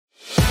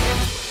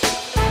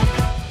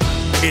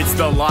It's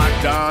the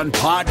Locked On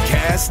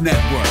Podcast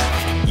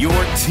Network, your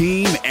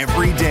team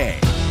every day.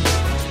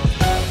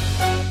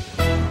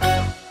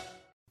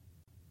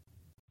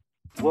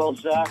 Well,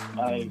 Zach,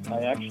 I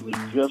actually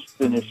just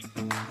finished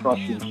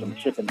crushing some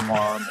chicken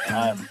parm,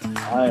 and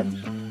I am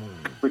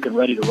freaking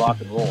ready to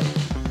rock and roll.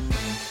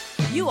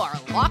 You are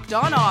Locked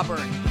On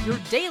Auburn, your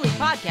daily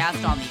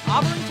podcast on the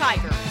Auburn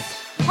Tigers.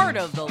 Part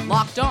of the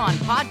Locked On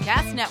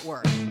Podcast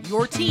Network,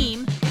 your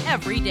team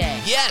every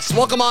day. Yes,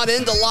 welcome on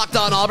into Locked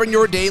On Auburn,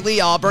 your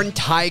daily Auburn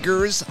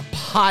Tigers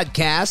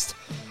podcast.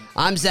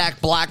 I'm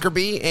Zach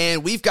Blackerby,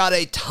 and we've got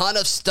a ton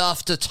of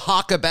stuff to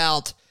talk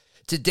about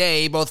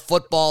today, both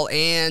football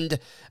and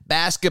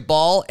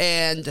basketball,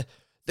 and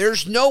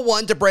there's no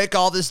one to break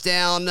all this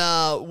down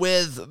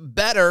with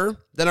better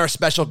than our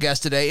special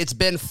guest today. It's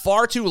been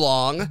far too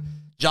long.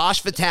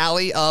 Josh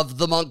Vitale of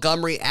the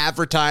Montgomery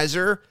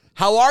Advertiser.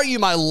 How are you,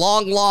 my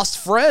long-lost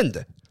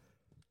friend?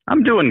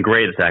 I'm doing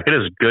great, Zach. It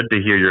is good to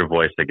hear your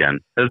voice again.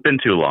 It's been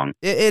too long.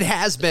 It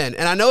has been,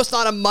 and I know it's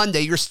not a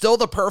Monday. You're still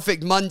the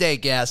perfect Monday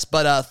guest,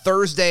 but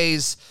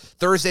Thursdays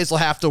will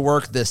have to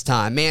work this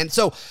time, man.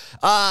 So,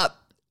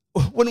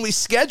 when we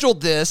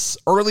scheduled this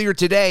earlier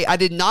today, I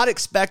did not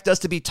expect us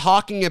to be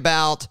talking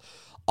about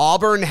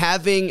Auburn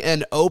having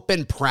an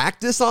open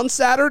practice on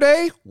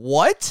Saturday.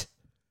 What?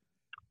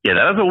 Yeah,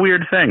 that is a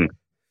weird thing,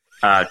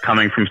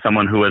 coming from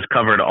someone who has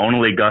covered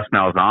only Gus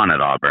Malzahn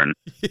at Auburn.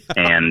 Yeah.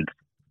 And,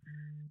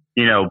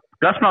 you know,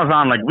 Gus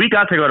Malzahn, like, we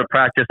got to go to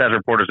practice as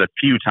reporters a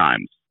few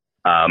times,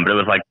 but it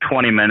was like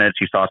 20 minutes.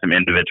 You saw some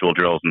individual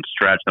drills and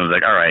stretch, and I was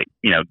like, all right,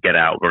 you know, get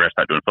out. We're going to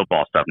start doing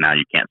football stuff now.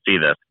 You can't see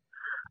this.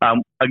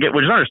 Again,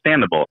 which is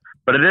understandable,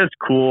 but it is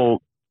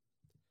cool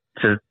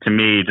to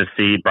me to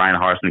see Brian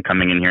Harsin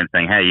coming in here and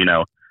saying, hey, you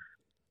know,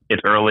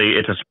 it's early.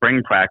 It's a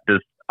spring practice.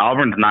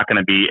 Auburn's not going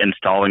to be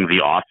installing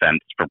the offense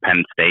for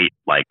Penn State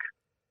like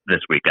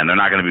this weekend. They're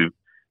not going to be,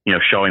 you know,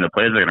 showing the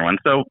plays they're going to run.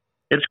 So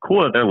it's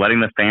cool that they're letting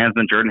the fans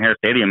in Jordan-Hare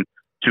Stadium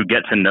to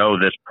get to know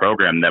this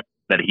program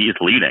that he's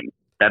leading.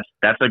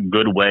 That's a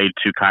good way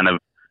to kind of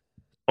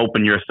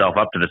open yourself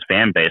up to this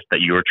fan base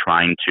that you're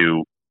trying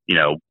to, you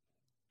know,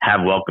 have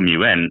welcome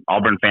you in.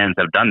 Auburn fans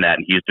have done that,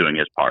 and he's doing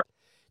his part.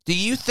 Do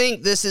you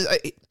think this is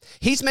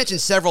he's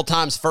mentioned several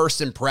times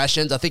first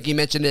impressions. I think he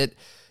mentioned it,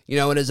 you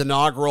know, in his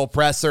inaugural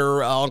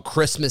presser on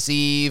Christmas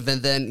Eve,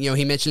 and then, you know,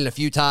 he mentioned it a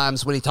few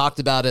times when he talked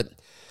about it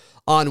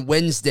on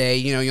Wednesday.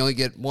 You know, you only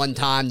get one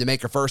time to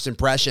make a first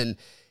impression.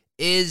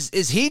 Is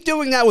he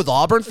doing that with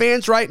Auburn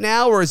fans right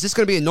now, or is this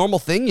going to be a normal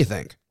thing, you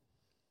think?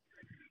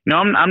 No,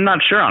 I'm not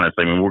sure,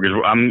 honestly.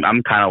 I mean,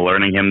 I'm kind of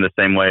learning him the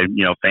same way,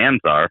 you know, fans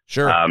are.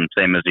 Sure.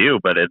 Same as you,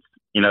 but it's,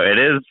 you know, it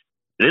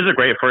is a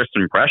great first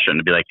impression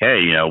to be like, hey,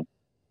 you know,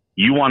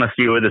 you want to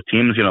see what this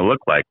team's going to look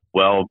like.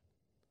 Well,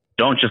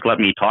 don't just let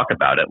me talk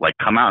about it. Like,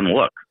 come out and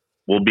look.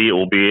 We'll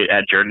be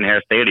at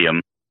Jordan-Hare Stadium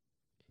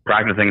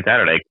practicing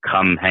Saturday.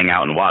 Come hang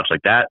out and watch.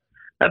 Like that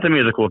to me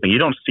is a cool thing. You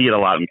don't see it a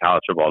lot in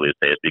college football these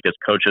days because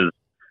coaches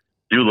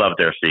do love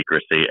their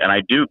secrecy, and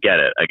I do get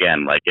it.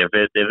 Again, like if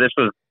this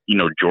was, you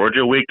know,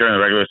 Georgia week during the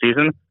regular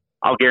season,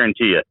 I'll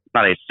guarantee you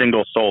not a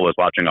single soul is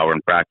watching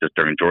Auburn practice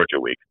during Georgia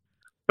week.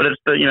 But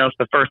it's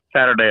the first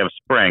Saturday of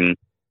spring.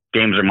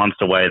 Games are months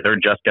away. They're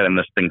just getting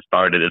this thing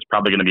started. It's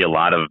probably going to be a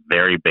lot of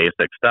very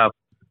basic stuff.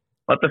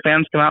 Let the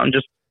fans come out and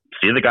just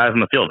see the guys in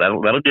the field.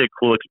 That'll be a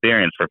cool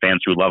experience for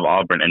fans who love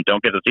Auburn and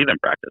don't get to see them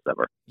practice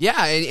ever.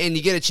 Yeah, and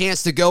you get a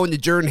chance to go into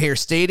Jordan-Hare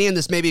Stadium.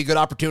 This may be a good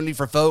opportunity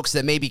for folks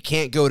that maybe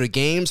can't go to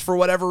games for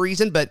whatever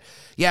reason. But,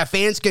 yeah,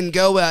 fans can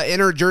go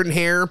enter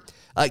Jordan-Hare.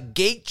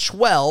 Gate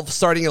 12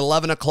 starting at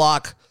 11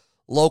 o'clock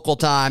local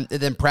time, and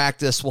then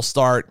practice will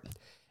start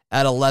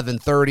at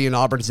 11:30, and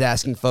Auburn's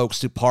asking folks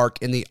to park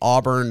in the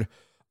Auburn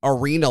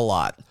Arena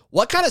lot.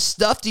 What kind of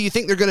stuff do you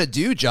think they're going to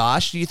do,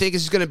 Josh? Do you think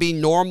it's going to be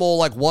normal,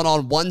 like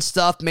one-on-one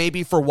stuff,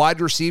 maybe for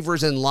wide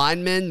receivers and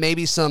linemen,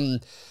 maybe some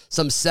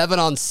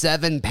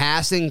 7-on-7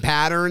 passing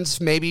patterns,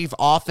 maybe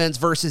offense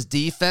versus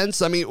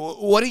defense? I mean,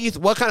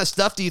 what kind of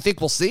stuff do you think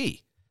we'll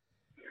see?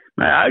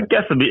 I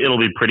guess it'll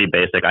be pretty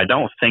basic. I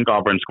don't think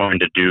Auburn's going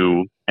to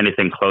do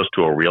anything close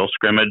to a real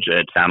scrimmage.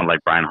 It sounded like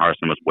Brian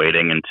Harsin was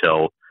waiting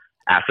until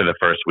after the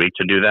first week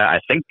to do that. I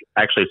think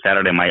actually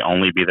Saturday might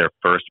only be their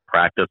first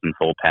practice in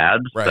full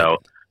pads. Right. So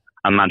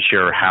I'm not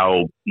sure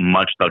how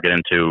much they'll get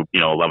into, you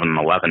know, 11 and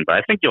 11, but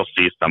I think you'll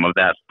see some of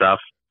that stuff.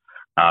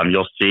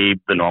 You'll see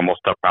the normal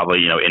stuff, probably,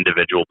 you know,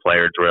 individual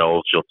player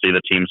drills. You'll see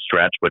the team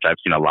stretch, which I've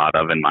seen a lot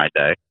of in my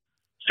day.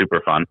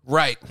 Super fun.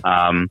 Right.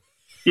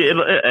 Yeah,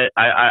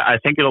 I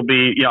think it'll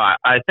be, you know,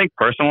 I think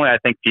personally, I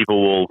think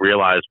people will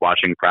realize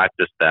watching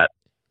practice that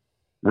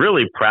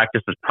really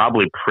practice is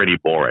probably pretty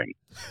boring.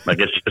 Like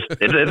it's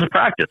a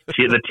practice.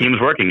 The team's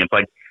working. It's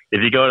like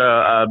if you go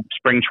to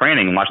spring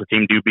training and watch the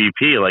team do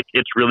BP, like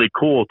it's really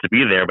cool to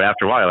be there. But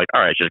after a while, you're like, all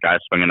right, it's just guys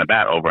swinging the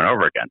bat over and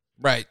over again.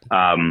 Right.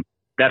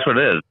 That's what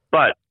it is.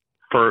 But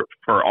for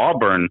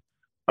Auburn,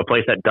 a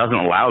place that doesn't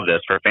allow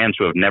this, for fans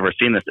who have never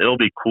seen this, it'll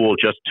be cool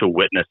just to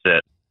witness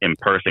it in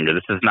person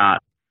because this is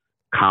not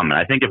common.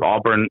 I think if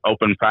Auburn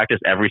opened practice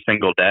every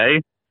single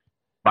day,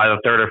 by the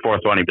third or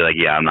fourth one, he'd be like,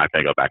 yeah, I'm not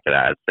going to go back to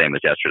that. It's the same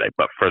as yesterday.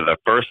 But for the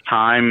first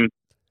time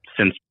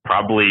since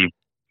probably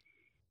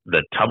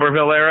the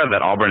Tuberville era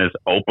that Auburn is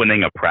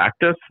opening a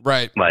practice,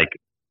 right? Like,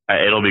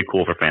 it'll be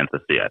cool for fans to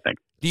see, I think.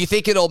 Do you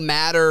think it'll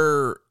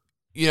matter,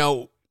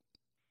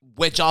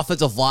 which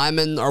offensive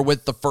linemen are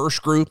with the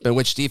first group and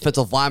which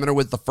defensive linemen are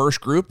with the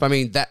first group? I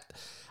mean,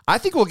 I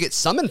think we'll get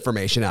some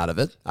information out of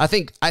it. I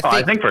think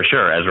for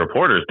sure. As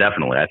reporters,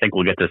 definitely. I think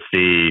we'll get to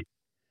see,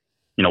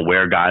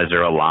 where guys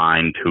are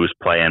aligned, who's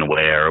playing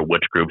where,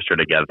 which groups are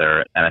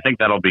together. And I think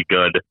that'll be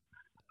good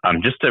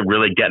just to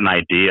really get an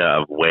idea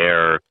of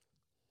where,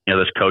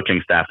 this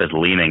coaching staff is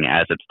leaning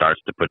as it starts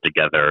to put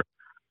together,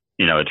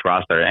 its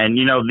roster. And,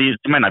 these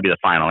might not be the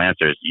final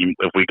answers.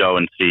 If we go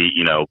and see,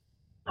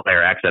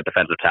 player X at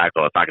defensive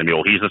tackle, it's not going to be,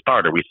 well, he's a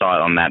starter. We saw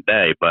it on that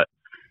day. But,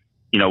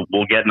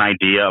 we'll get an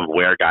idea of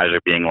where guys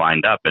are being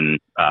lined up. And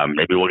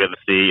maybe we'll get to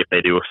see if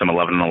they do some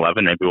 11 and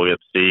 11. Maybe we'll get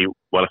to see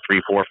what a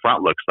 3-4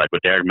 front looks like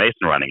with Derek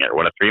Mason running it, or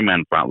what a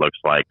 3-man front looks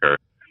like, or,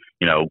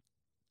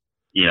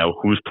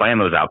 who's playing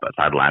those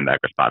outside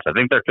linebacker spots. I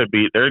think there could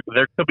be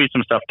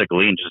some stuff to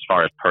glean just as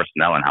far as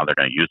personnel and how they're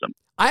going to use them.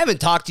 I haven't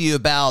talked to you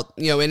about,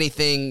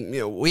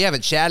 anything, we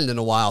haven't chatted in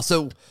a while.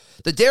 So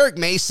the Derek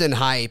Mason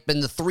hype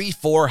and the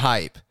 3-4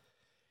 hype,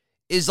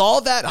 is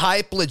all that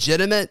hype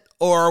legitimate,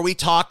 or are we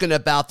talking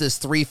about this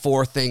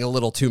 3-4 thing a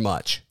little too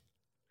much?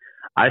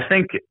 I don't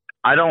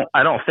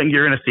think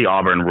you're going to see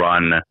Auburn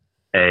run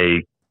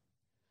a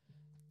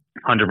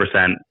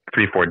 100%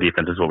 3-4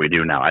 defense is what we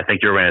do now. I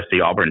think you're going to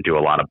see Auburn do a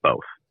lot of both.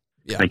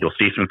 Yeah. I think you'll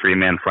see some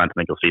 3-man fronts.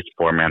 I think you'll see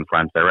some 4-man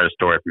fronts. I read a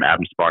story from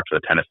Adam Sparks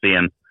of the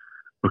Tennessean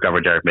who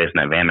covered Derek Mason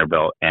at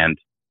Vanderbilt, and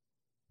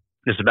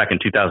this is back in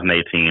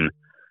 2018.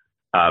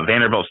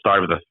 Vanderbilt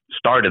started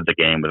the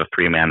game with a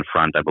 3-man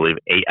front, I believe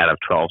 8 out of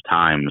 12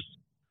 times,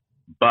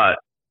 but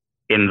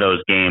in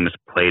those games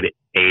played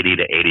 80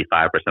 to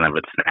 85% of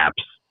its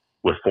snaps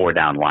with 4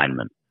 down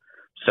linemen.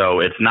 So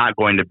it's not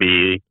going to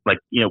be like,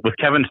 with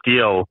Kevin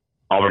Steele,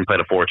 Auburn played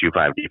a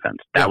 4-2-5 defense.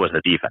 That was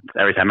the defense.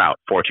 Every time out,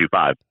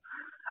 4-2-5.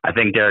 I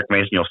think Derek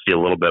Mason, you'll see a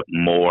little bit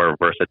more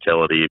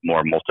versatility,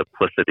 more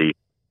multiplicity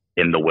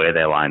in the way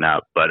they line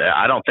up. But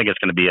I don't think it's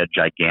going to be a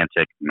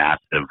gigantic,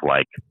 massive,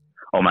 like,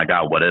 oh my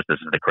God, what is this?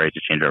 This is the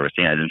craziest change I've ever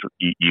seen.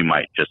 You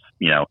might just,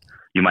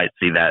 you might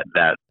see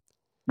that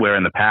where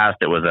in the past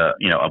it was a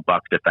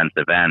buck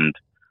defensive end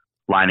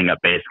lining up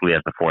basically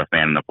as the 4th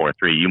man in the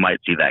 4-3. You might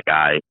see that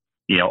guy,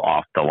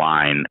 off the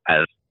line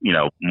as,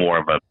 more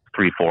of a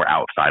 3-4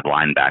 outside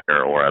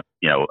linebacker or a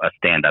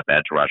stand-up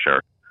edge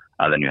rusher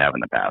than you have in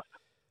the past.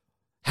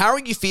 How are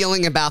you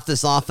feeling about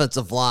this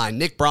offensive line?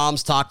 Nick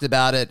Brahms talked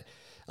about it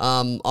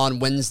on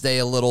Wednesday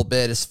a little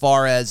bit as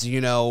far as,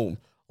 a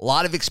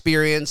lot of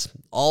experience,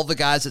 all the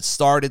guys that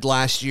started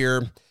last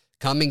year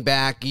coming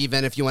back,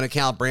 even if you want to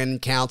count Brandon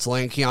Council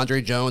and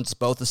Keandre Jones,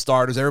 both the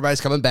starters,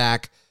 everybody's coming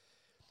back.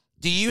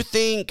 Do you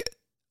think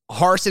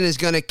Harsin is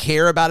going to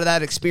care about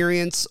that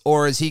experience,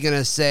 or is he going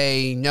to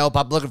say, nope,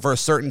 I'm looking for a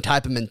certain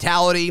type of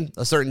mentality,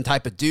 a certain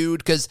type of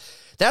dude? Because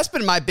that's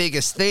been my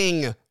biggest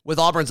thing with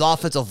Auburn's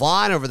offensive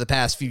line over the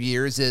past few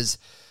years is,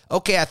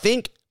 okay, I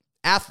think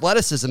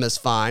athleticism is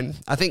fine.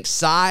 I think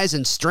size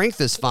and strength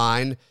is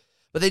fine,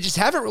 but they just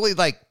haven't really,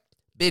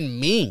 been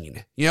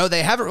mean.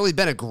 They haven't really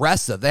been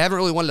aggressive. They haven't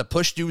really wanted to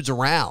push dudes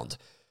around.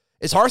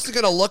 Is Harsin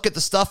going to look at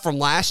the stuff from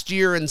last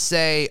year and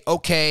say,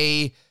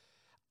 okay,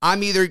 I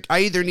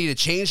either need to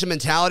change the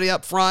mentality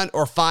up front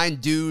or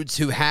find dudes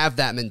who have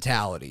that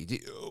mentality?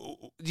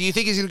 Do you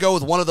think he's going to go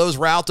with one of those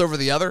routes over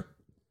the other?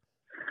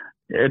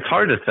 It's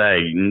hard to say,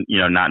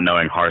 not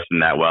knowing Harsin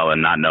that well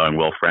and not knowing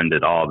Will Friend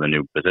at all, the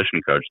new position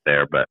coach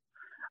there. But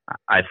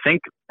I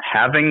think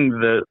having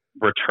the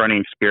returning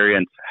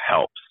experience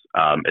helps.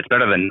 It's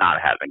better than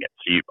not having it.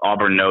 So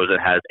Auburn knows it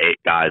has 8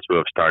 guys who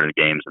have started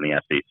games in the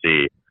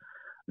SEC.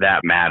 That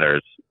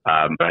matters.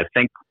 But I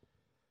think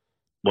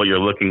what you're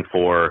looking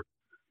for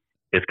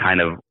is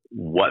kind of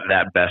what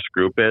that best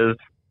group is,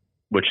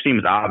 which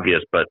seems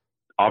obvious, but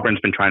Auburn's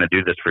been trying to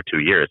do this for 2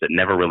 years. It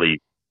never really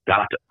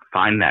got to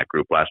find that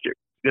group last year.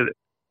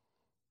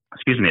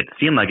 Excuse me. It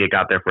seemed like it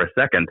got there for a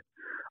second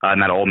in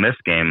that Ole Miss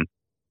game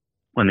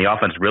when the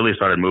offense really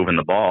started moving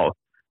the ball.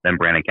 Then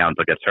Brandon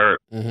Council gets hurt.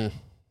 Mm-hmm.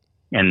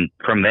 And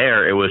from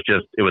there, it was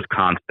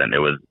constant. It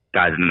was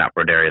guys in that.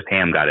 Brodarius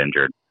Ham got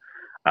injured.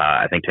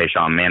 I think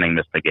Tayshawn Manning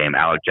missed the game.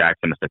 Alec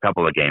Jackson missed a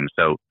couple of games.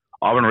 So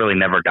Auburn really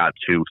never got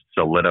to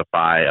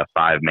solidify a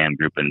 5-man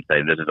group and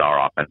say, this is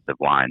our offensive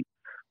line.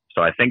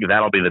 So I think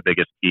that'll be the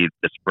biggest key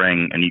this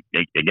spring. And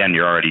again,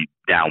 you're already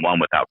down 1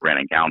 without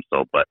Brandon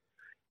Council, but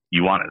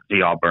you want to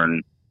see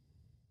Auburn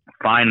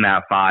find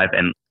that 5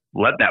 and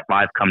let that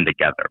 5 come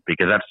together,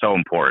 because that's so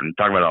important.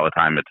 Talk about it all the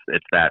time.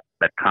 It's that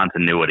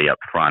continuity up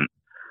front.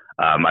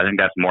 I think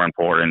that's more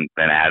important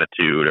than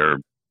attitude or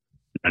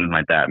anything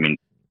like that. I mean,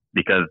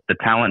 because the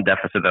talent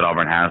deficit that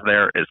Auburn has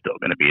there is still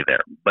going to be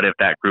there. But if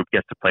that group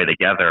gets to play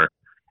together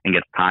and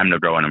gets time to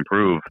grow and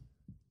improve,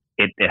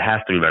 it has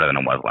to be better than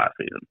it was last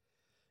season.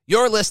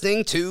 You're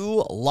listening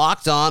to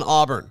Locked On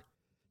Auburn.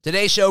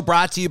 Today's show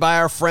brought to you by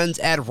our friends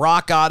at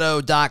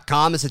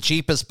rockauto.com. It's the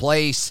cheapest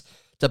place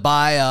to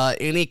buy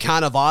any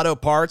kind of auto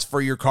parts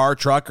for your car,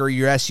 truck, or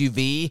your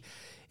SUV.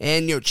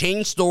 And,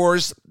 chain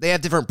stores, they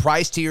have different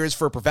price tiers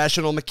for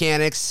professional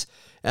mechanics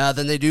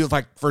than they do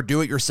for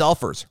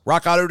do-it-yourselfers.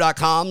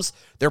 Rockauto.com's,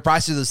 their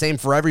prices are the same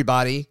for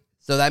everybody.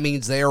 So that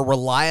means they are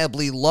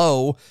reliably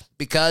low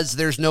because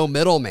there's no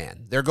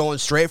middleman. They're going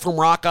straight from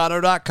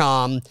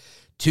rockauto.com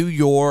to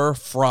your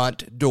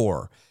front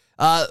door.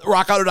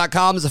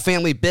 RockAuto.com is a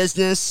family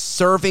business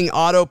serving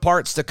auto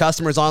parts to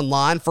customers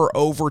online for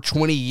over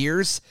 20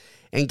 years.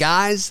 And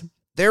guys,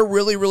 they're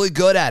really, really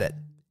good at it.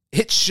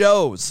 It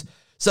shows.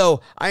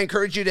 So I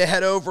encourage you to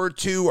head over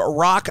to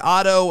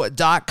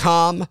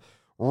rockauto.com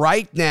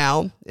right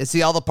now and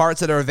see all the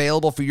parts that are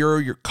available for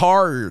your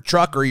car or your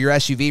truck or your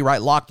SUV,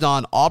 right? Locked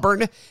On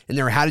Auburn. And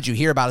there, how did you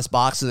hear about us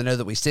box so they know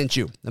that we sent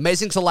you.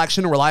 Amazing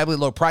selection, reliably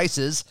low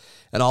prices,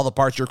 and all the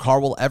parts your car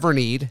will ever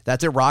need.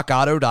 That's at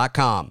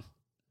rockauto.com.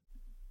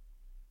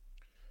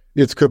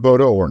 It's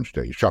Kubota Orange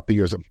Day. Shop the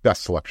year's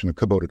best selection of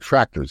Kubota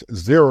tractors,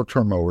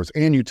 zero-turn mowers,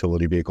 and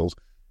utility vehicles,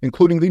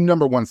 including the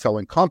 #1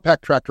 selling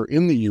compact tractor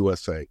in the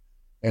USA.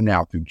 And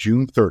now through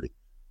June 30,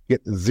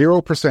 get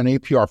 0%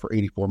 APR for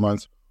 84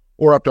 months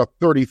or up to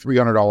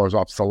 $3,300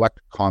 off select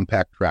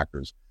compact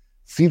tractors.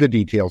 See the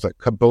details at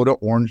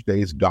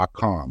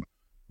KubotaOrangeDays.com.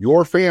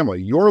 Your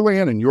family, your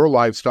land, and your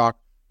livestock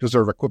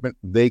deserve equipment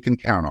they can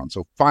count on.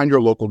 So find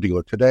your local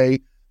dealer today.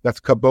 That's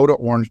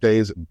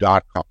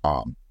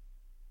KubotaOrangeDays.com.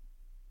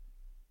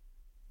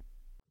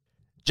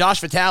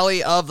 Josh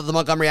Vitale of the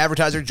Montgomery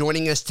Advertiser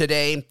joining us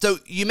today. So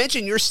you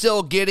mentioned you're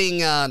still getting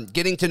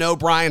to know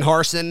Brian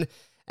Harsin,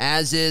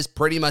 as is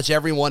pretty much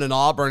everyone in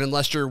Auburn,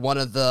 unless you're one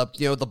of the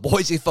the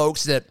Boise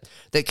folks that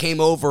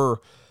came over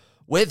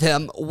with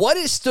him. What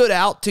has stood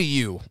out to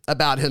you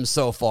about him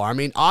so far? I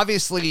mean,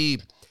 obviously,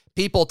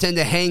 people tend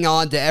to hang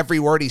on to every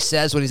word he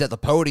says when he's at the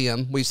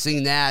podium. We've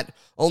seen that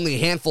only a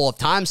handful of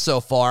times so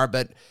far,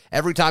 but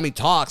every time he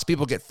talks,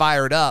 people get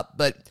fired up.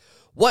 But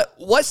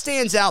what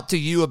stands out to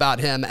you about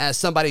him as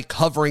somebody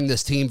covering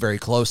this team very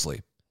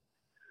closely?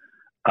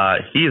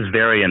 He is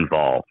very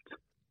involved.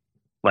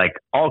 Like,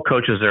 all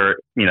coaches are,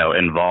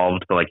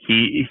 involved, but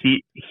he's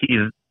the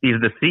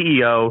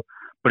CEO,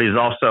 but he's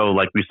also,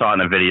 like we saw in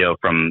a video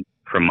from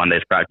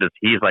Monday's practice,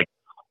 he's like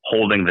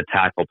holding the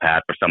tackle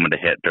pad for someone to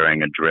hit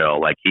during a drill.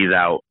 Like, he's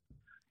out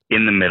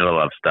in the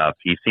middle of stuff.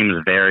 He seems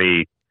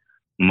very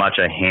much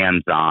a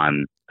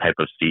hands-on type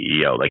of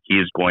CEO. Like,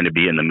 he's going to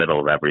be in the middle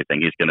of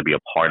everything. He's going to be a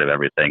part of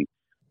everything.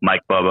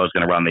 Mike Bobo is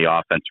going to run the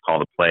offense, call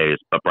the plays,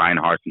 but Brian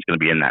Harsin's going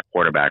to be in that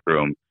quarterback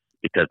room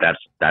because that's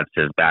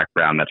his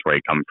background. That's where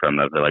he comes from.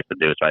 That's what they like to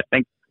do. So I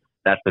think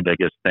that's the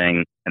biggest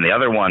thing. And the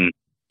other one, and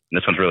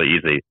this one's really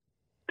easy,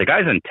 the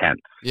guy's intense.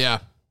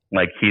 Yeah.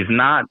 Like, he's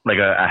not like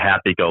a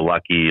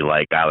happy-go-lucky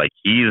guy. Like,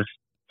 he's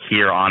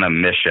here on a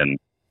mission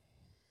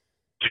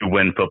to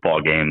win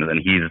football games, and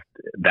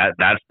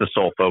that's the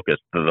sole focus.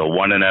 The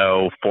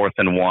 1-0, 4th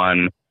and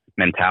 1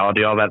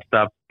 mentality, all that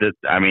stuff.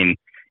 Even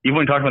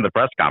when talking about the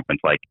press conference,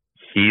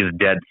 he's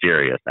dead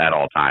serious at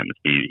all times.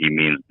 He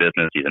means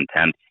business. He's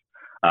intense.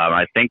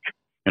 I think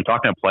in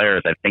talking to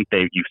players, I think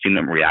you've seen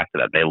them react to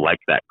that. They like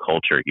that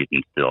culture he's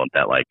instilled.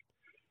 That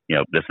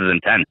this is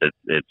intense.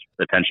 It's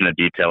attention to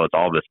detail. It's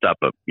all this stuff,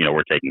 but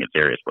we're taking it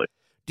seriously.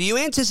 Do you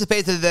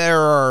anticipate that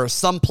there are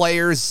some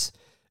players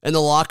in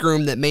the locker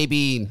room that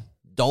maybe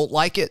don't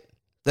like it,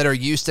 that are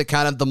used to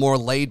kind of the more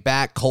laid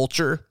back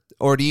culture,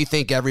 or do you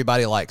think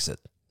everybody likes it?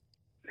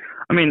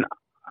 I mean,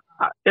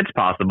 it's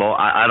possible.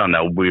 I don't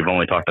know. We've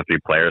only talked to 3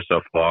 players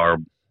so far.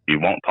 We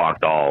won't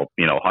talk to all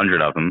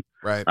 100 of them,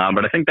 right?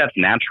 But I think that's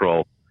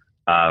natural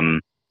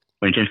when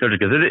you change coaches,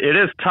 because it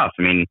is tough.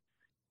 I mean,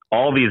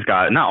 all these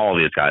guys, not all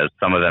these guys,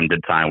 some of them did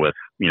sign with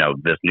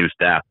this new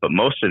staff, but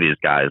most of these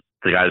guys,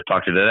 the guys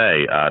talked to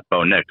today,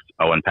 Bo Nix,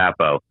 Owen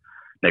Papo,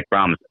 Nick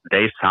Brahms,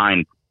 they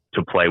signed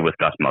to play with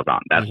Gus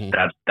Malzahn.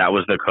 That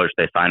was the coach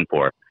they signed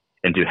for.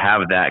 And to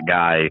have that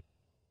guy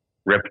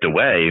ripped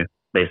away,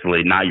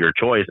 basically not your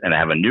choice, and to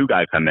have a new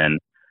guy come in,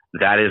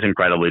 that is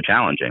incredibly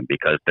challenging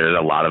because there's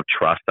a lot of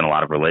trust and a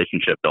lot of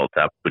relationship built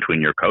up between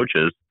your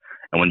coaches.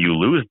 And when you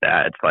lose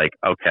that, it's like,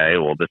 okay,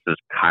 well, this is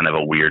kind of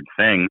a weird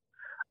thing.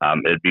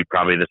 It'd be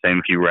probably the same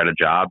if you were at a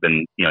job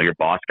and, your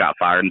boss got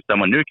fired and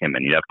someone new came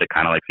in. You have to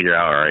kind of figure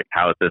out, all right,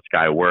 how does this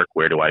guy work?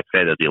 Where do I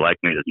fit? Does he like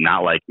me? Does he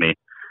not like me?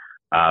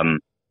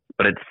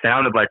 But it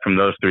sounded like from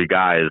those 3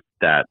 guys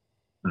that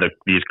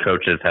these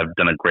coaches have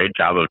done a great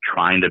job of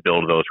trying to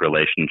build those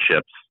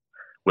relationships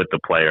with the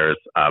players.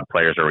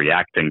 Players are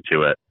reacting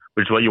to it,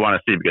 which is what you want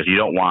to see, because you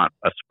don't want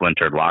a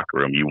splintered locker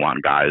room. You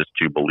want guys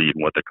to believe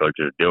in what the coach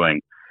is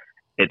doing.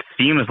 It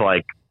seems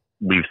like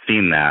we've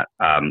seen that.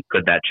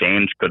 Could that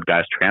change? Could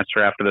guys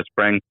transfer after the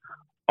spring?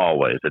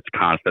 Always. It's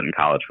constant in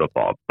college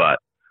football. But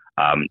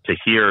to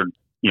hear,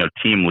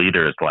 team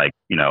leaders like,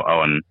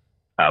 Owen,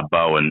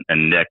 Bo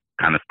and Nick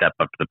kind of step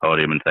up to the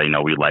podium and say,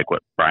 we like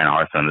what Brian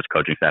Harsin and this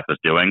coaching staff is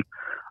doing,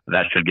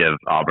 that should give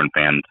Auburn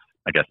fans,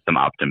 some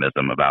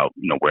optimism about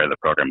where the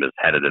program is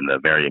headed in the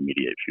very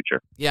immediate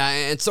future. Yeah,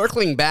 and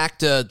circling back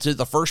to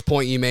the first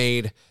point you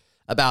made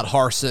about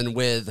Harsin,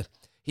 with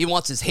he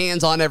wants his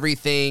hands on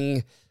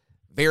everything,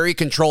 very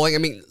controlling. I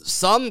mean,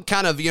 some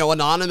kind of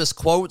anonymous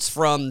quotes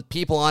from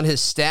people on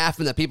his staff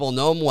and that people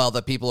know him well,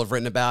 that people have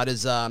written about,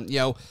 is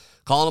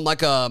calling him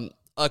like a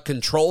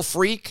control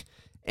freak,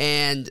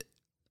 and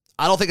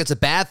I don't think it's a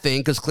bad thing,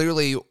 because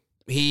clearly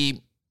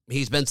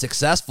he's been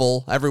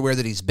successful everywhere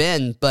that he's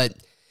been. But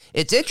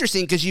it's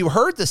interesting because you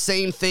heard the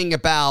same thing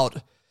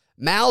about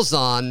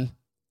Malzahn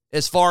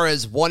as far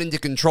as wanting to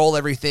control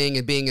everything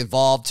and being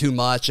involved too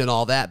much and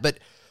all that. But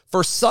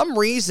for some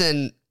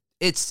reason,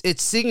 it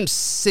seems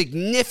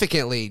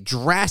significantly,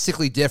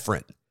 drastically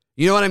different.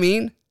 You know what I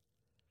mean?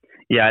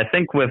 Yeah, I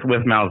think with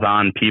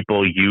Malzahn,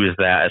 people use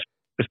that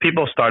because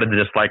people started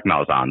to dislike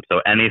Malzahn.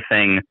 So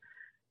anything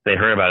they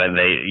heard about it,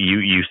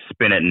 you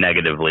spin it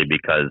negatively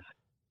because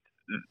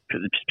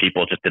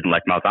people just didn't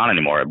like Malzahn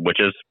anymore, which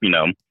is,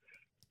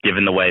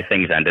 given the way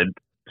things ended,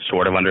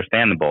 sort of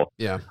understandable.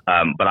 Yeah.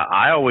 But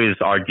I always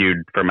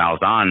argued for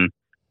Malzahn,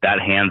 that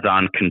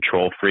hands-on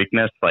control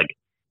freakness, like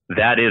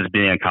that is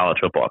being a college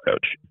football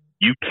coach.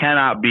 You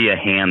cannot be a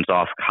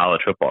hands-off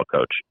college football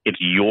coach. It's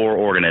your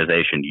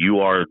organization. You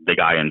are the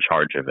guy in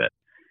charge of it.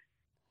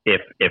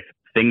 If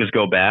things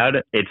go bad,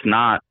 it's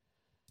not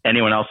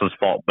anyone else's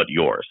fault but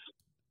yours.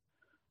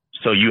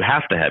 So you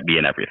have to be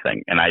in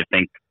everything. And I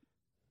think,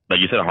 like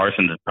you said,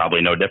 Harsin is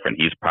probably no different.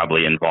 He's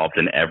probably involved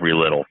in every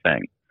little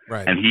thing.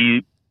 Right. And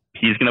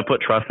he's going to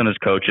put trust in his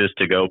coaches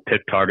to go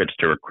pick targets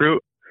to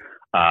recruit.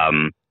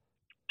 For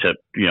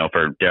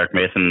Derek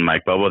Mason and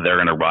Mike Bobo, they're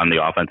going to run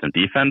the offense and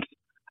defense.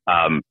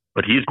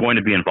 But he's going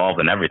to be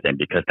involved in everything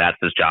because that's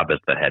his job as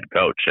the head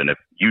coach. And if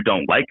you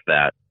don't like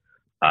that,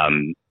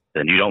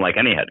 then you don't like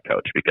any head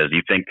coach, because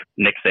you think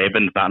Nick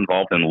Saban's not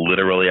involved in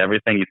literally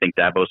everything. You think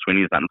Dabo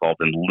Swinney's not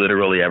involved in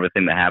literally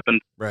everything that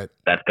happens. Right.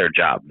 That's their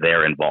job.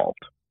 They're involved.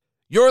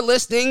 You're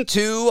listening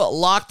to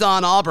Locked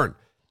On Auburn.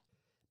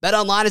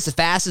 BetOnline is the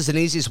fastest and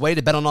easiest way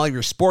to bet on all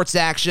your sports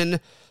action.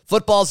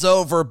 Football's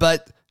over,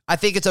 but I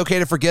think it's okay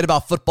to forget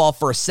about football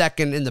for a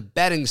second in the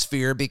betting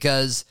sphere,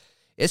 because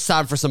it's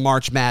time for some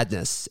March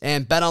Madness.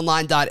 And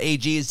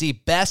betonline.ag is the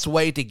best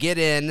way to get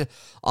in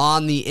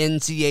on the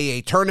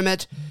NCAA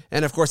tournament.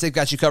 And, of course, they've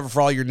got you covered for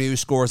all your news,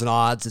 scores, and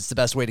odds. It's the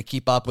best way to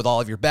keep up with all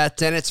of your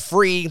bets, and it's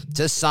free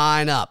to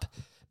sign up.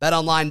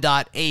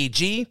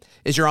 betonline.ag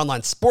is your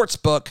online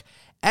sportsbook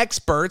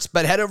experts,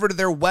 but head over to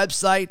their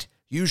website,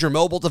 use your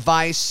mobile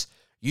device,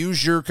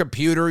 use your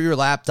computer, your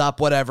laptop,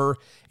 whatever,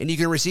 and you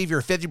can receive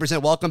your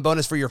 50% welcome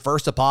bonus for your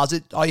first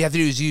deposit. All you have to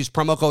do is use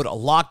promo code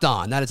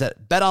LOCKEDON. That is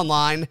at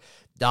betonline.ag.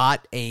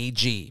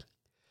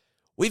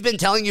 We've been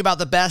telling you about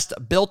the best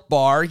Built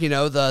Bar,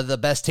 the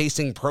best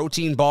tasting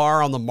protein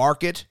bar on the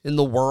market, in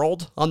the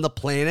world, on the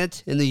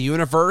planet, in the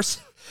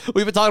universe.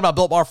 We've been talking about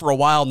Built Bar for a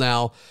while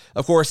now.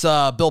 Of course,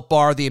 Built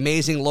Bar, the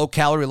amazing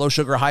low-calorie,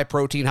 low-sugar,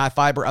 high-protein,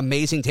 high-fiber,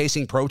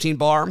 amazing-tasting protein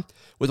bar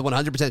with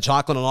 100%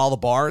 chocolate on all the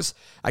bars.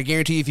 I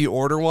guarantee if you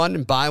order one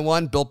and buy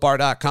one,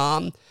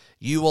 BuiltBar.com,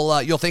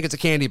 you'll think it's a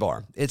candy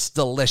bar. It's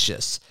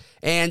delicious.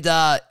 And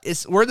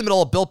we're in the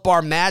middle of Built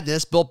Bar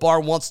madness. Built Bar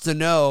wants to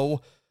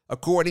know,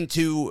 according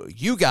to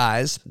you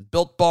guys,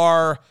 Built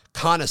Bar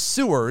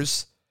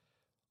connoisseurs,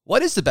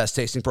 what is the best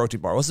tasting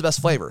protein bar? What's the best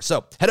flavor?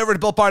 So head over to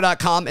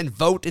BuiltBar.com and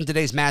vote in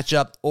today's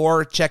matchup,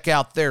 or check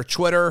out their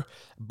Twitter,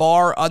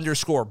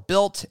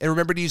 bar_built. And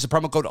remember to use the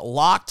promo code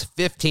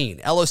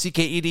LOCKED15,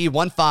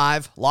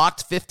 LOCKED15,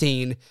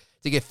 LOCKED15,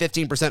 to get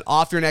 15%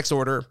 off your next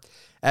order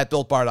at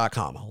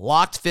BuiltBar.com.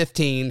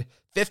 LOCKED15,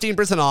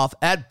 15% off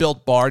at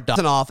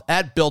BuiltBar.com. All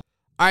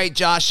right,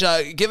 Josh,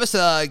 give us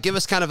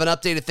kind of an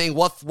updated thing.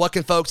 What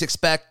can folks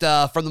expect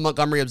from the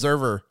Montgomery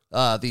Observer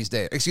these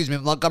days? Excuse me,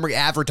 Montgomery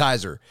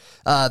Advertiser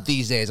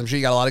these days. I'm sure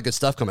you got a lot of good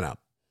stuff coming out.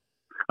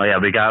 Oh yeah,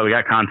 we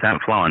got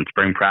content flowing.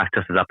 Spring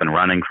practice is up and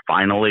running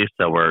finally.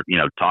 So we're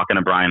talking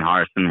to Brian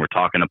Harsin. We're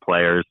talking to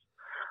players.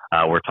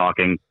 We're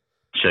talking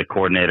to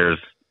coordinators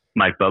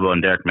Mike Bobo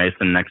and Derek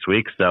Mason next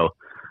week. So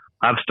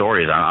I have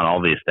stories on all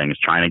these things,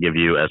 trying to give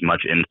you as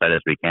much insight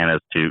as we can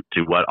as to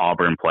what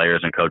Auburn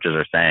players and coaches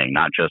are saying,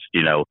 not just,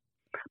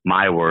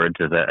 my words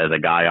as a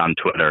guy on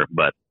Twitter,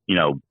 but,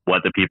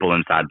 what the people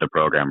inside the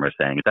program are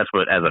saying. That's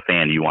what, as a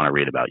fan, you want to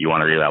read about. You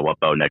want to read about what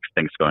Bo Nix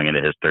thinks going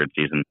into his third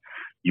season.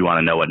 You want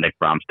to know what Nick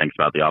Brahms thinks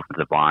about the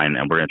offensive line,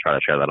 and we're going to try to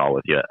share that all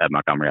with you at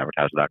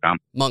MontgomeryAdvertiser.com.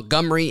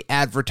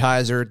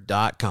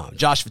 MontgomeryAdvertiser.com.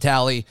 Josh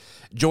Vitale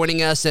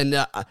joining us, and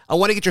I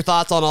want to get your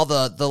thoughts on all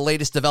the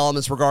latest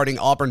developments regarding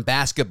Auburn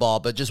basketball,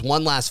 but just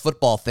one last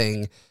football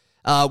thing.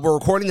 We're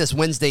recording this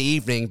Wednesday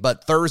evening,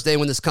 but Thursday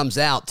when this comes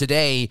out,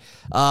 today,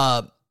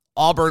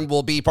 Auburn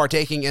will be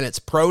partaking in its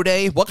pro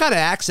day. What kind of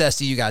access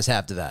do you guys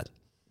have to that?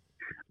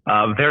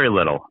 Very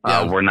little.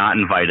 Yeah. We're not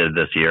invited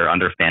this year,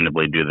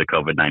 understandably, due to the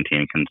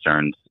COVID-19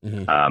 concerns.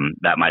 Mm-hmm.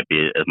 That might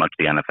be as much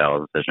the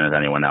NFL's decision as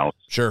anyone else.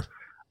 Sure.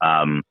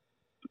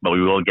 But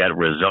we will get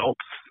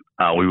results.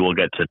 We will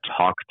get to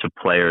talk to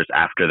players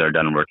after they're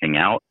done working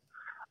out.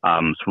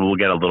 So we'll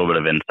get a little bit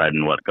of insight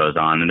into what goes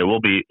on, and it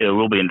will be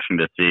interesting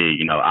to see.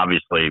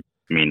 Obviously,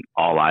 I mean,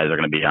 all eyes are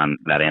going to be on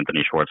that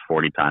Anthony Schwartz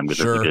 40 time because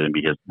it's going to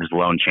be his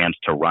lone chance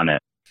to run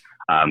it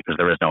because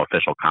there is no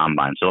official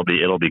combine. So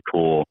it'll be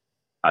cool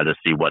to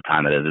see what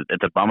time it is.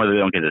 It's a bummer that we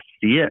don't get to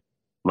see it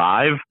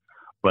live,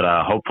 but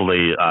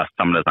hopefully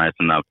someone is nice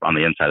enough on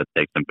the inside to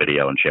take some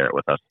video and share it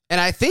with us. And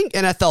I think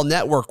NFL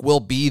Network will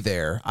be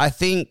there. I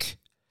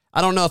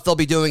don't know if they'll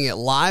be doing it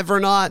live or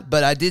not,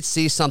 but I did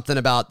see something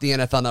about the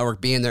NFL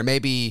Network being there.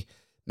 Maybe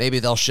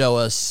they'll show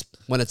us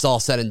when it's all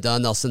said and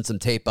done. They'll send some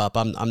tape up.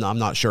 I'm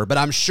not sure, but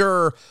I'm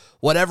sure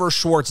whatever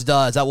Schwartz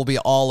does, that will be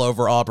all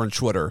over Auburn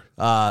Twitter.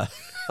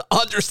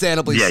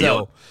 Understandably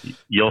so.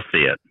 You'll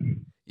see it.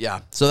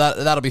 Yeah, so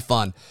that'll be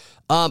fun.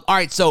 All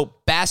right, so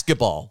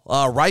basketball.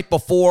 Right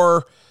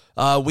before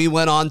we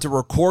went on to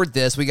record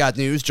this, we got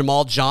news.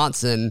 Jamal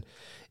Johnson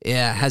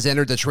has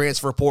entered the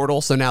transfer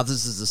portal. So now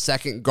this is the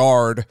second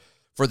guard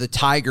for the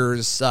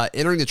Tigers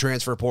entering the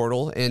transfer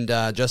portal in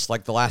just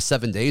like the last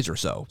 7 days or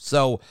so.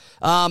 So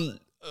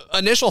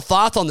initial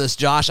thoughts on this,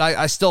 Josh.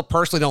 I still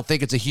personally don't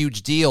think it's a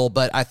huge deal,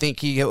 but I think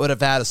he would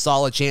have had a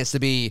solid chance to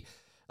be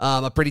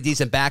a pretty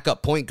decent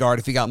backup point guard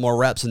if he got more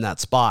reps in that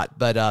spot.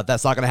 But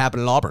that's not going to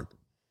happen in Auburn.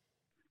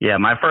 Yeah,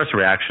 my first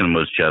reaction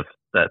was just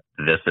that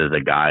this is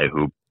a guy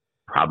who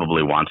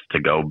probably wants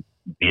to go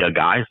be a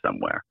guy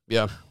somewhere.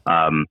 Yeah.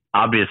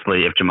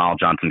 Obviously, if Jamal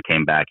Johnson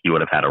came back, he would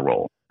have had a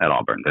role at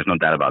Auburn. There's no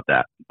doubt about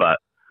that. But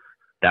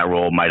that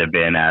role might have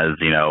been as,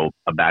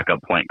 a backup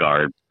point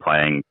guard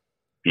playing,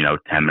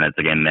 10 minutes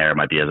a game there. It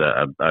might be as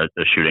a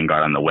shooting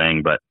guard on the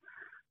wing. But,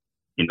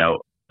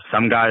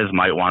 some guys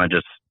might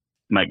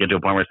get to a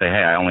point where they say,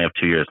 hey, I only have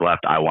 2 years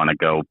left. I want to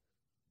go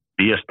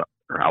be a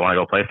starter. I want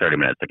to go play 30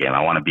 minutes a game.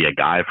 I want to be a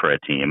guy for a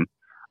team.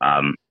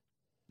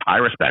 I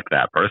respect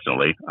that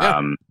personally.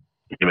 Yeah.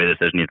 He made a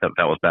decision he thought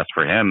that was best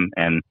for him.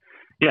 And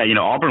yeah,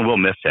 Auburn will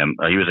miss him.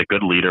 He was a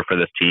good leader for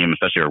this team,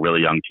 especially a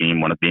really young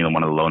team, being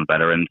one of the lone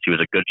veterans. He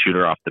was a good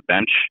shooter off the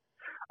bench.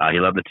 He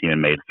led the team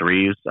and made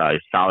threes. He's a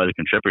solid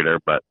contributor,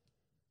 but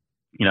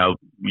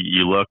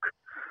you look,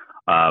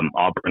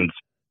 Auburn's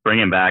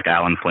bringing back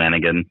Alan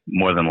Flanagan,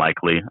 more than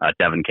likely.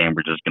 Devin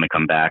Cambridge is going to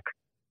come back.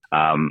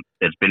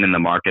 It's been in the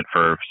market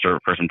for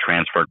some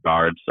transfer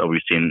guards. So we've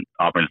seen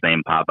Auburn's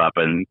name pop up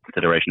in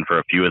consideration for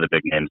a few of the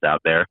big names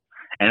out there.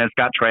 And it's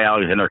got Trey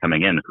Alexander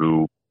coming in,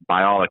 who,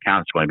 by all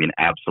accounts, is going to be an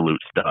absolute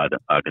stud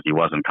because he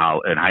was in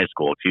high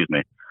school.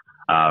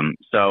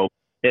 So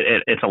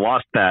it's a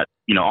loss that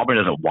Auburn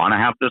doesn't want to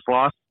have this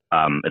loss.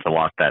 It's a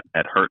loss that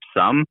hurts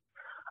some,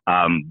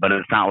 but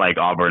it's not like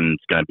Auburn's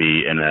going to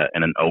be in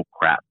an oh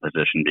crap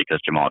position because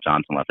Jamal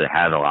Johnson left. It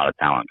has a lot of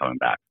talent coming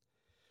back.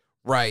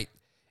 Right,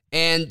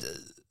 and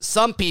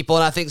some people,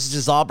 and I think this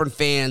is Auburn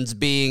fans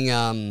being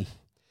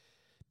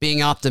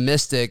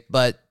optimistic,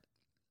 but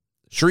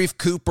Sharif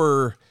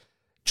Cooper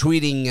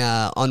tweeting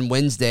on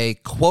Wednesday,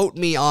 quote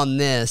me on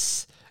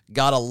this,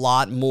 got a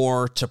lot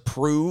more to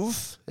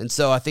prove. And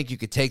so I think you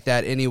could take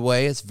that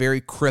anyway. It's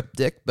very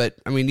cryptic, but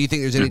I mean, do you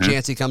think there's any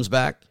chance he comes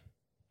back?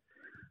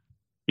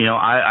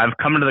 I've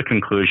come to the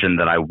conclusion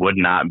that I would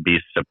not be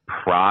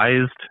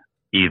surprised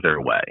either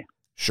way.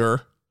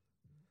 Sure.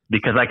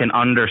 Because I can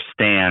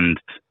understand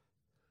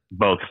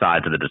both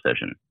sides of the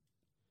decision.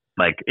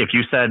 Like, if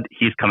you said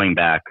he's coming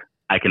back,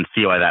 I can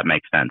see why that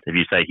makes sense. If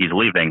you say he's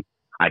leaving,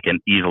 I can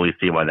easily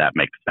see why that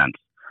makes sense.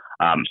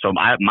 So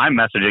my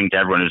messaging to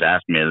everyone who's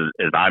asked me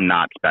is I'm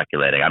not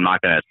speculating. I'm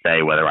not going to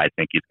say whether I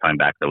think he's coming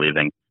back or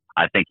leaving.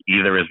 I think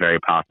either is very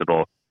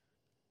possible.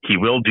 He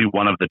will do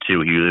one of the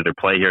two. He will either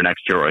play here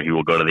next year or he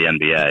will go to the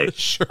NBA.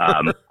 Sure.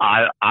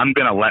 I'm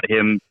going to let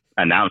him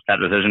announce that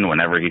decision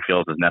whenever he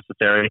feels is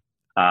necessary.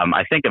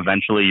 I think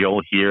eventually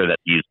you'll hear that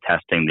he's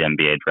testing the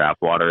NBA draft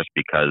waters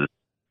because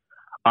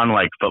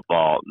unlike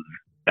football,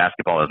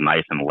 basketball is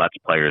nice and lets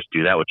players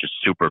do that, which is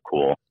super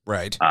cool.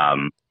 Right.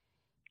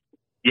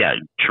 Yeah,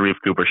 Sharif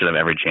Cooper should have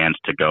every chance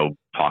to go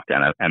talk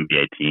to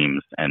NBA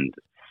teams and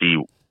see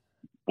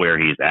where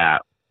he's at,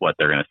 what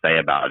they're going to say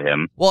about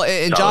him. Well,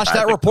 and Josh,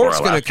 that report's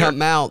going to come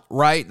out,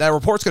 right? That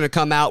report's going to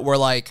come out where,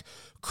 like,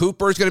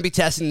 Cooper's going to be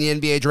testing the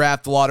NBA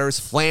draft waters,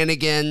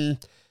 Flanagan.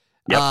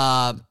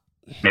 Yep.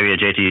 Maybe a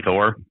JT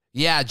Thor.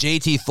 Yeah,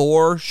 JT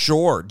Thor,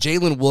 sure.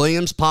 Jalen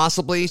Williams,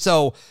 possibly.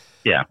 So,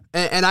 yeah.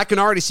 And I can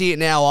already see it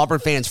now. Auburn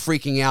fans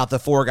freaking out that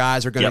 4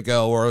 guys are going to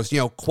go, or,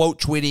 quote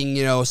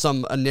tweeting,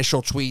 some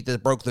initial tweet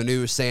that broke the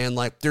news saying,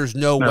 like, there's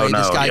no way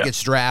this guy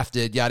gets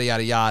drafted, yada,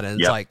 yada, yada. And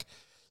it's like,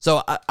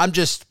 so I'm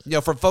just,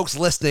 for folks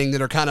listening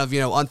that are kind of,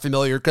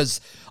 unfamiliar,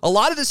 because a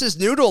lot of this is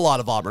new to a lot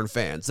of Auburn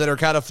fans that are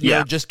kind of,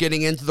 just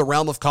getting into the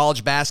realm of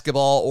college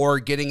basketball or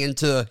getting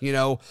into,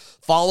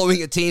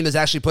 following a team that's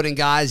actually putting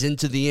guys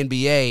into the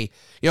NBA.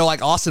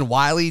 Like Austin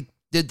Wiley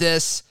did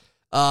this.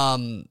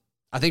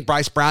 I think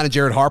Bryce Brown and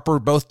Jared Harper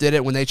both did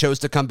it when they chose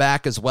to come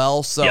back as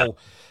well. So,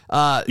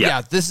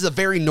 this is a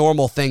very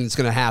normal thing that's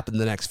going to happen in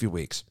the next few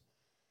weeks.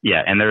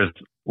 Yeah, and there's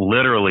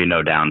literally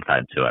no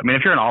downside to it. I mean,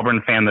 if you're an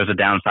Auburn fan, there's a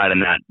downside in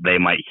that they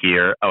might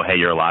hear, oh, hey,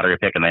 you're a lottery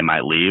pick, and they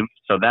might leave.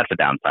 So that's a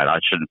downside. I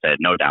shouldn't say it,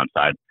 no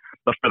downside.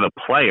 But for the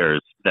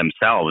players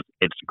themselves,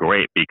 it's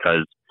great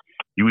because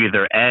you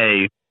either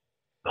A,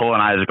 pull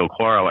an Isaac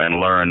Okoro and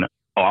learn,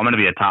 oh, I'm going to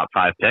be a top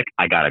 5 pick,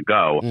 I got to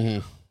go.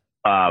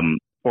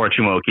 Or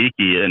Chuma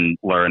Okeke and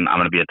learn, I'm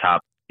going to be a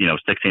top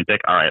 16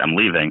 pick, all right, I'm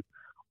leaving.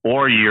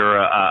 Or you're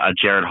a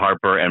Jared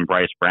Harper and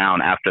Bryce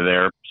Brown after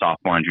their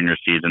sophomore and junior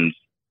seasons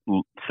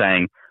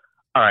saying,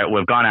 all right,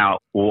 we've gone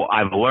out. Well,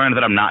 I've learned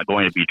that I'm not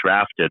going to be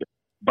drafted,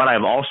 but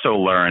I've also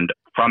learned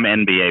from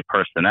NBA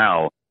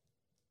personnel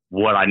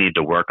what I need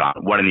to work on,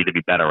 what I need to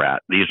be better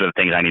at. These are the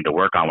things I need to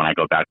work on when I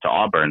go back to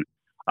Auburn.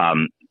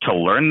 To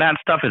learn that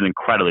stuff is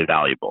incredibly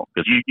valuable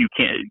because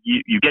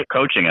you get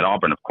coaching at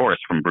Auburn, of course,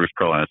 from Bruce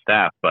Pearl and his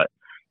staff, but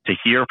to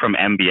hear from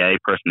NBA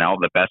personnel,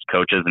 the best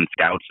coaches and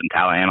scouts and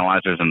talent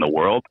analyzers in the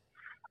world,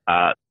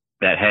 that,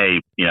 hey,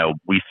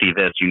 we see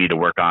this, you need to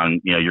work on,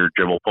 your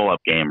dribble pull-up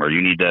game, or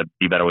you need to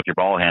be better with your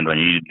ball handling,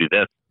 you need to do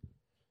this.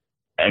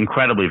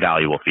 Incredibly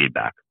valuable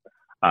feedback.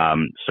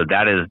 So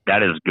that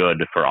is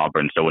good for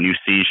Auburn. So when you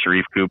see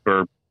Sharif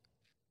Cooper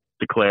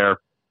declare,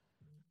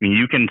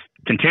 you can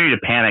continue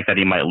to panic that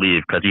he might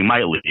leave because he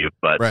might leave,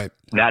 but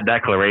that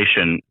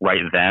declaration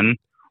right then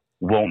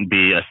won't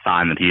be a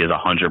sign that he is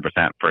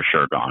 100% for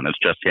sure gone. It's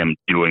just him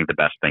doing the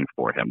best thing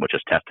for him, which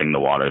is testing the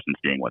waters and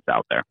seeing what's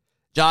out there.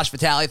 Josh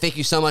Vitale, thank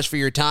you so much for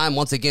your time.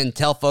 Once again,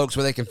 tell folks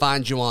where they can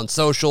find you on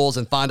socials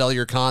and find all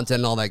your content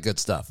and all that good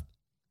stuff.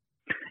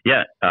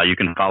 Yeah, you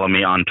can follow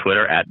me on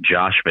Twitter at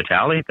Josh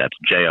Vitale. That's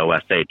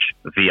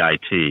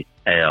JoshVitale.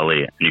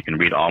 And you can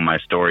read all my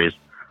stories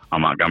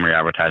on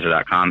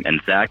MontgomeryAdvertiser.com.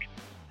 And Zach,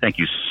 thank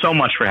you so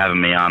much for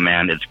having me on,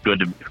 man. It's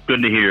good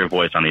to hear your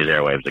voice on these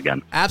airwaves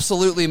again.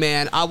 Absolutely,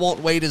 man. I won't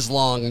wait as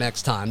long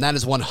next time. That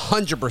is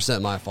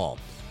 100% my fault.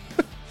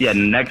 Yeah,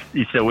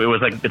 so it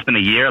was it's been a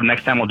year.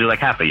 Next time we'll do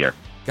half a year.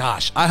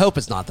 Gosh, I hope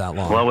it's not that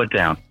long. Slow it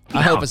down.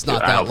 I hope it's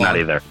not that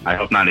long. I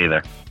hope not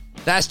either.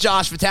 That's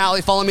Josh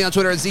Vitale. Follow me on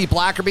Twitter at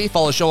ZBlackerby.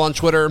 Follow the show on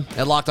Twitter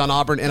at Locked On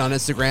Auburn and on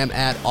Instagram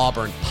at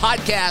Auburn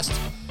Podcast.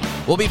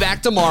 We'll be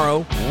back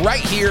tomorrow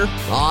right here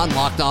on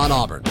Locked On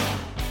Auburn.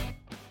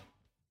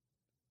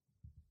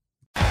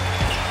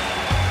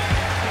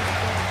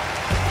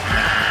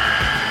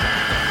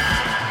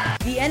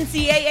 The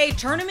NCAA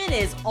tournament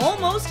is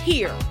almost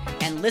here,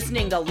 and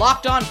listening to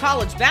Locked On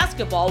College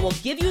Basketball will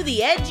give you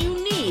the edge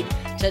you need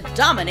to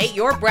dominate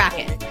your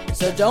bracket.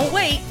 So don't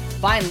wait.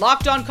 Find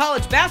Locked On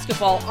College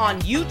Basketball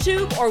on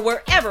YouTube or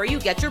wherever you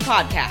get your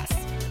podcasts.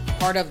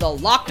 Part of the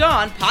Locked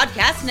On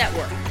Podcast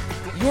Network.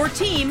 Your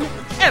team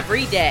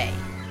every day.